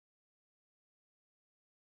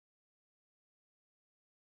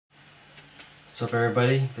What's up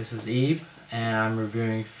everybody, this is Eve and I'm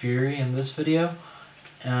reviewing Fury in this video.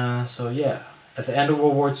 So yeah, at the end of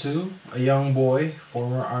World War II, a young boy,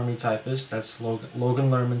 former army typist, that's Logan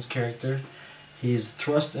Lerman's character, he's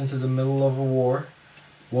thrust into the middle of a war,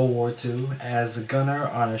 World War II, as a gunner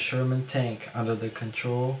on a Sherman tank under the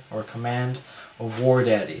control or command of War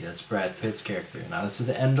Daddy, that's Brad Pitt's character. Now this is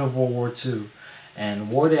the end of World War II, and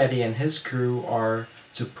War Daddy and his crew are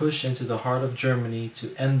to push into the heart of Germany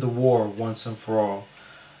to end the war once and for all.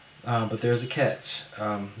 But there's a catch.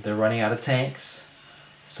 They're running out of tanks,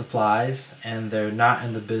 supplies, and they're not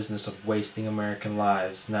in the business of wasting American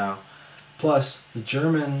lives. Now, plus the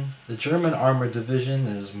German armored division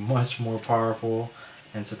is much more powerful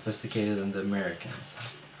and sophisticated than the Americans.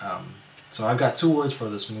 So I've got two words for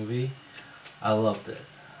this movie. I loved it.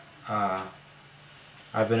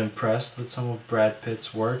 I've been impressed with some of Brad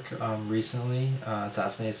Pitt's work recently.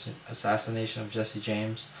 Assassination of Jesse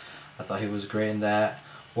James. I thought he was great in that.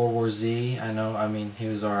 World War Z, he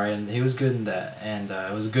was alright, and he was good in that. And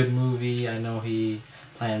it was a good movie. I know he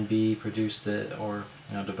Plan B produced it, or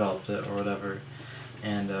developed it, or whatever.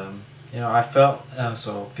 And I felt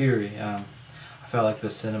Fury. I felt like the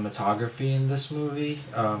cinematography in this movie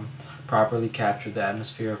properly captured the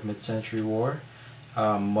atmosphere of mid-century war.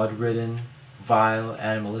 Mud-ridden, vile,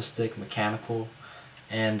 animalistic, mechanical,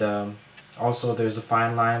 and also there's a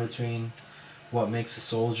fine line between what makes a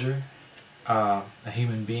soldier a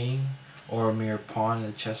human being or a mere pawn in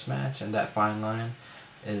a chess match, and that fine line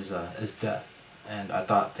is death. And I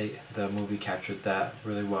thought the movie captured that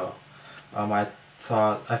really well. I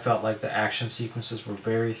felt like the action sequences were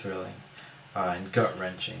very thrilling and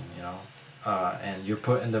gut-wrenching, and you're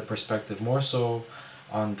put in the perspective more so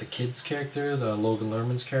on the kid's character, the Logan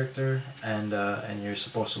Lerman's character, and you're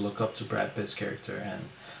supposed to look up to Brad Pitt's character, and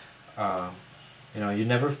you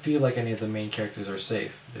never feel like any of the main characters are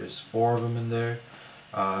safe. There's 4 of them in there,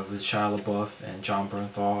 with Shia LeBeouf and John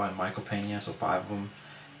Bernthal and Michael Peña, so 5 of them,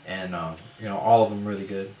 and all of them really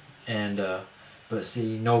good. And but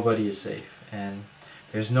see, nobody is safe, and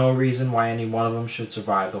there's no reason why any one of them should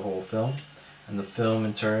survive the whole film, and the film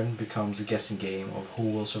in turn becomes a guessing game of who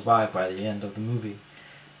will survive by the end of the movie.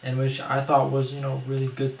 And which I thought was, really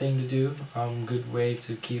good thing to do, good way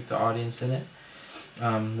to keep the audience in it.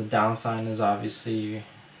 The downside is obviously,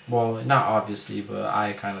 well, not obviously, but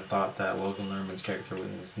I kind of thought that Logan Lerman's character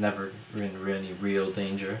was never in any real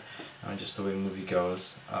danger, just the way the movie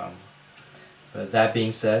goes. But that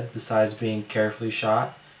being said, besides being carefully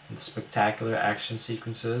shot and spectacular action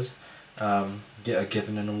sequences,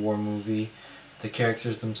 given in a war movie, the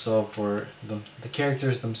characters themselves were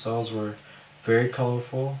very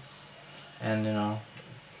colorful, and in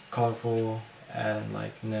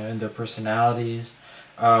their personalities.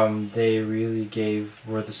 They really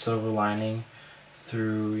were the silver lining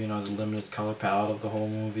through the limited color palette of the whole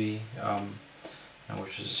movie,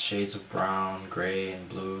 which is shades of brown, gray, and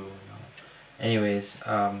blue. Anyways,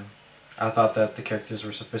 I thought that the characters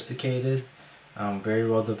were sophisticated, very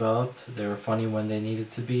well developed. They were funny when they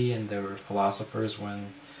needed to be, and they were philosophers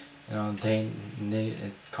when they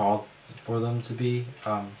called for them to be.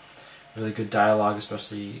 Really good dialogue,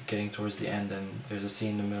 especially getting towards the end, and there's a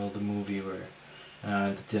scene in the middle of the movie where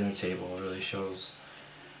at the dinner table it really shows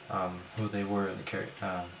who they were in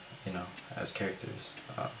as characters.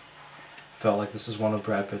 Felt like this is one of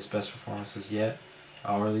Brad Pitt's best performances yet,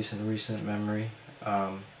 or at least in recent memory.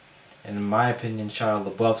 And in my opinion, Shia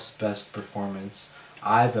LaBeouf's best performance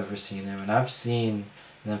I've ever seen him, and I've seen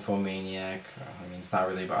Nymphomaniac. It's not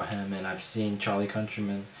really about him, and I've seen Charlie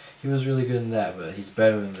Countryman. He was really good in that, but he's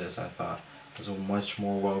better than this, I thought. He was a much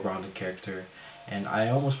more well-rounded character, and I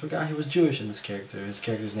almost forgot he was Jewish in this character. His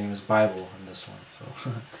character's name is Bible in this one, so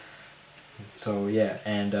so yeah.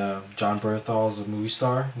 And John Bernthal is a movie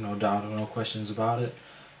star, no doubt, no questions about it.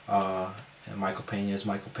 And Michael Peña is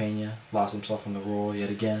Michael Peña, lost himself in the role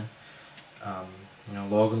yet again.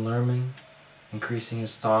 Logan Lerman increasing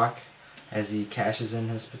his stock as he cashes in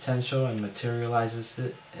his potential and materializes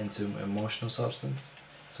it into emotional substance.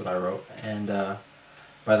 That's what I wrote. And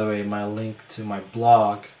by the way, my link to my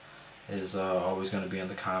blog is always going to be in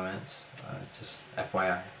the comments, just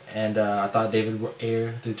FYI. And I thought David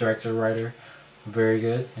Ayer, the director-writer, very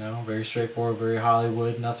good, very straightforward, very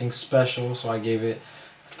Hollywood, nothing special, so I gave it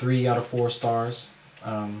 3 out of 4 stars.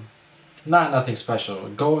 Nothing special.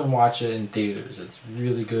 Go and watch it in theaters. It's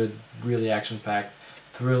really good, really action-packed,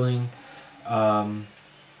 thrilling.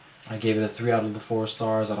 I gave it a 3 out of the 4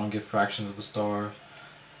 stars. I don't give fractions of a star.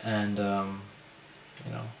 And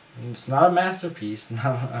it's not a masterpiece,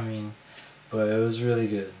 but it was really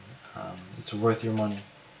good. It's worth your money.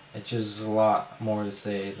 It's just a lot more to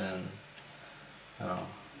say than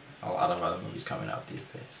a lot of other movies coming out these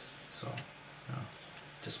days. So, you know,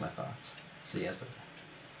 just my thoughts. See you guys later.